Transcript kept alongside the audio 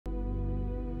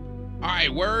All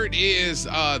right, word is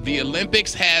the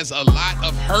Olympics has a lot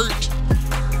of hurt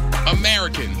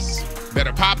Americans that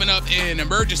are popping up in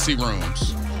emergency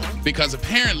rooms because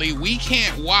apparently we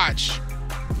can't watch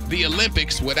the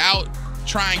Olympics without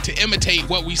trying to imitate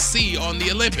what we see on the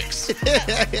Olympics.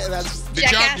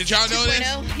 Did y'all know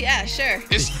this? Yeah, sure.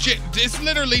 It's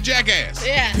literally Jackass.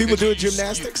 Yeah. People doing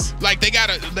gymnastics? Like they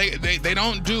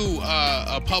don't do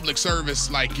a public service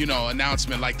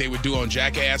announcement like they would do on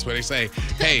Jackass where they say,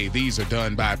 hey, these are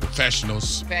done by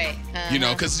professionals. Right.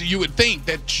 Because you would think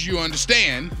that you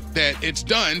understand that it's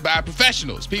done by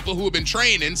professionals, people who have been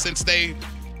training since they've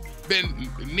been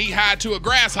knee-high to a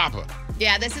grasshopper.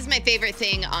 Yeah, this is my favorite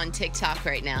thing on TikTok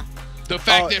right now. The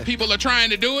fact that people are trying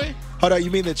to do it? Hold on,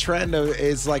 you mean the trend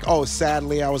is like, oh,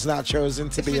 sadly, I was not chosen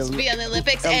to be on the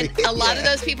Olympics, and a lot of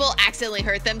those people accidentally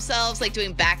hurt themselves, like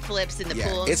doing backflips in the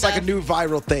pool. And it's stuff. like a new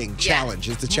viral thing. Challenge.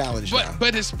 It's the challenge now.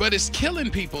 But it's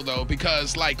killing people though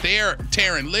because like they're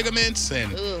tearing ligaments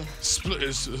and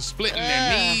splitting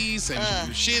their knees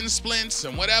and shin splints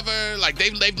and whatever. Like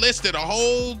they've listed a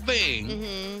whole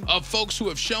thing of folks who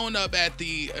have shown up at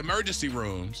the emergency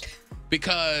rooms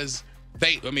because.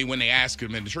 When they ask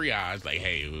them in the triage, like,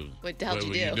 hey, what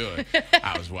were you doing?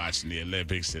 I was watching the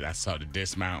Olympics and I saw the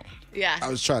dismount. Yeah. I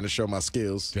was trying to show my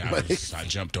skills. I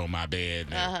jumped on my bed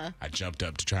and I jumped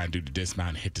up to try and do the dismount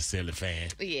and hit the ceiling fan.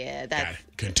 Yeah, got a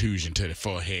contusion to the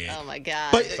forehead. Oh my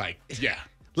God. But it's like, yeah.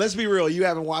 Let's be real. You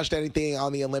haven't watched anything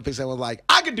on the Olympics and was like,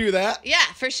 I could do that. Yeah,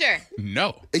 for sure.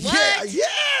 No. What?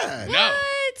 Yeah. No.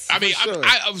 I mean, sure.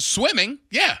 I was swimming,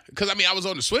 yeah, because I was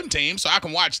on the swim team, so I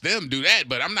can watch them do that,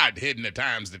 but I'm not hitting the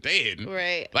times that they hitting.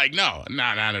 Right. Like, no,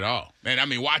 not at all.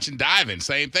 And watching diving,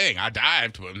 same thing. I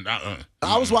dived, but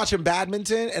I was watching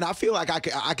badminton, and I feel like I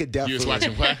could definitely. You was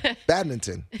watching what?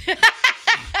 Badminton.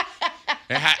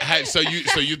 So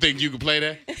you think you can play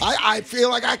that? I feel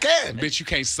like I can. Bitch, you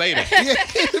can't say that.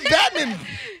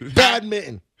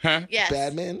 Badminton. Huh? Yes.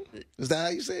 Badminton? Is that how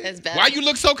you say it? That's bad. Why you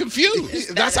look so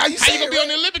confused? That's how you say it. How you gonna be on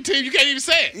the Olympic team? You can't even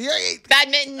say it. Yeah.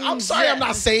 Badminton. I'm sorry, I'm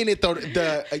not saying it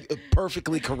the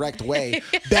perfectly correct way.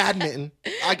 Badminton.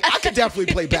 I could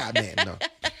definitely play badminton. No.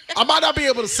 I might not be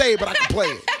able to say it, but I can play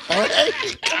it. All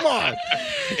right? Come on.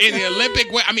 In the Olympic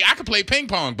way, I could play ping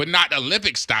pong, but not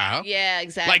Olympic style. Yeah,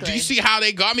 exactly. Like, do you see how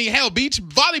they go? Hell, beach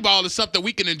volleyball is something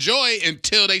we can enjoy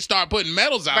until they start putting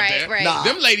medals out there. Right. Nah.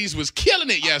 Them ladies was killing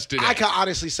it yesterday. I can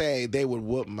honestly say they would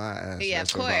whoop my ass. Yeah,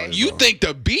 of course. You think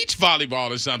the beach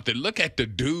volleyball is something? Look at the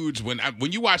dudes when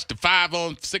you watch the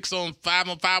 5-on, 6-on,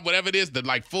 5-on-5, whatever it is, the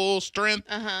like full strength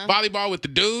volleyball with the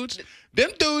dudes. Them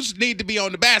dudes need to be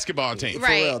on the basketball team.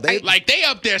 Right. For real. They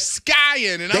up there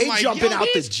skying, and they I'm like, jumping out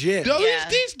the gym.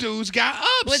 These dudes got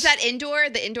ups. Was that indoor?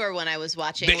 The indoor one I was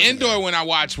watching. The indoor one I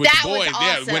watched with That the boys,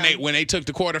 was awesome. when they took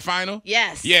the quarterfinal.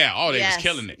 Yes. Yeah, they was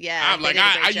killing it. Yeah, I'm like, they did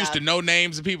a great I used to job. know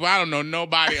names of people. I don't know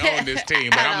nobody on this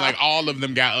team, but I'm like, all of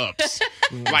them got ups.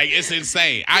 Like, it's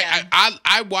insane. Yeah.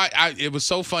 It was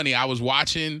so funny. I was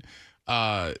watching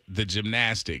the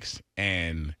gymnastics,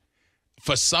 and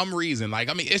for some reason,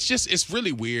 it's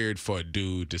really weird for a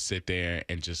dude to sit there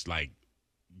and just like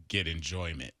get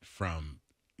enjoyment from.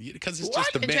 Because it's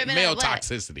just the male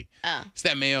toxicity. Oh. It's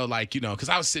that male, because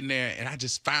I was sitting there and I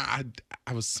just found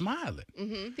I was smiling.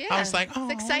 Mm-hmm. Yeah, I was like, oh,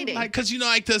 it's exciting. Because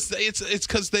it's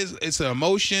because it's an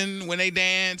emotion when they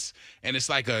dance, and it's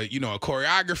like a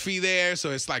choreography there,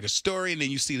 so it's like a story, and then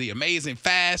you see the amazing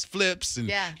fast flips,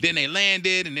 and then they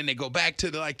landed, and then they go back to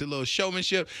the little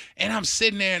showmanship, and I'm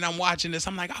sitting there and I'm watching this.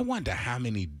 I'm like, I wonder how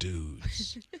many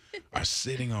dudes are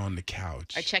sitting on the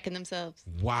couch, Are checking themselves,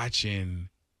 watching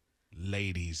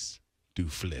ladies do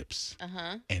flips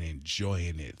and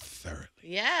enjoying it thoroughly.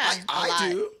 Yeah, I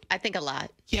do. I think a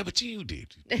lot. Yeah, but you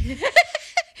did.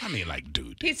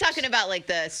 Dude. He's talking about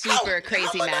the super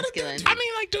crazy masculine.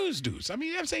 Dudes.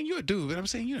 I'm saying you're a dude, but I'm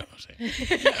saying, you know what I'm saying.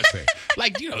 You know what I'm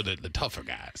saying? The tougher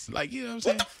guys. You know what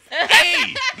I'm saying?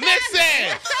 Hey,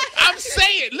 listen. I'm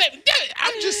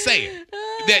just saying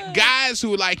that guys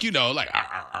who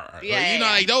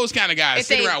those kind of guys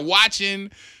sitting around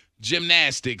watching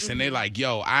gymnastics and they're like,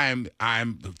 yo, I'm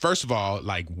first of all,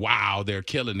 wow, they're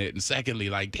killing it, and secondly,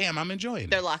 damn, I'm enjoying it.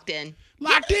 They're locked in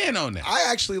on that.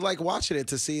 I actually like watching it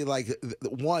to see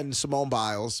one, Simone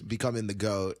Biles becoming the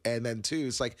GOAT, and then two,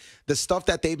 it's the stuff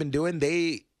that they've been doing,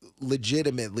 they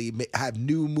legitimately have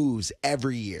new moves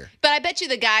every year. But I bet you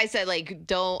the guys that like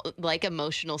don't like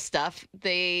emotional stuff,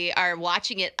 they are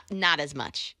watching it not as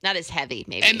much, not as heavy,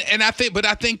 maybe. And I think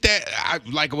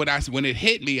that when it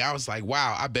hit me, I was like,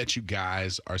 wow, I bet you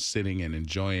guys are sitting and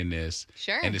enjoying this.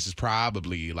 Sure. And this is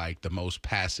probably like the most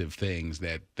passive things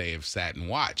that they have sat and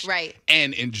watched. Right.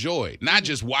 And enjoyed. Not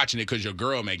just watching it because your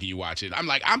girl making you watch it. I'm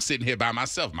like, I'm sitting here by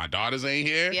myself. My daughters ain't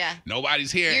here. Yeah.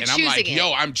 Nobody's here. You're and I'm like, choosing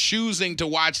it. I'm choosing to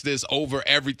watch this over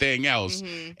everything else.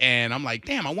 And I'm like,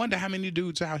 damn, I wonder how many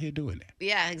dudes are out here doing that.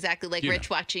 Yeah, exactly. Like Rich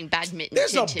watching badminton.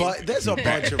 There's a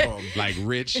bunch of them. Like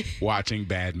Rich watching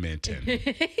badminton.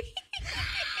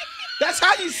 That's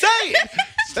how you say it.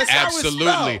 That's Absolutely.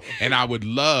 how it's spelled. And I would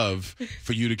love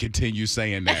for you to continue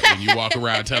saying that when you walk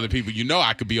around telling people,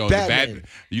 I could be on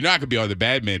I could be on the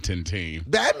badminton team.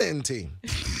 Badminton team.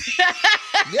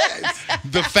 Yes.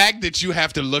 The fact that you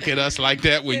have to look at us like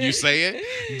that when you say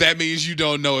it, that means you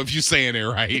don't know if you're saying it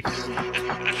right.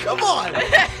 Come on.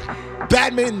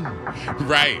 Badminton.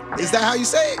 Right. Is that how you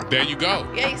say it? There you go.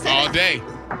 Yeah, you said all it. day.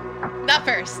 Not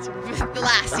first. The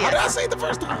last, How did I say it the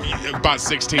first time? About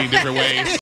 16 different ways.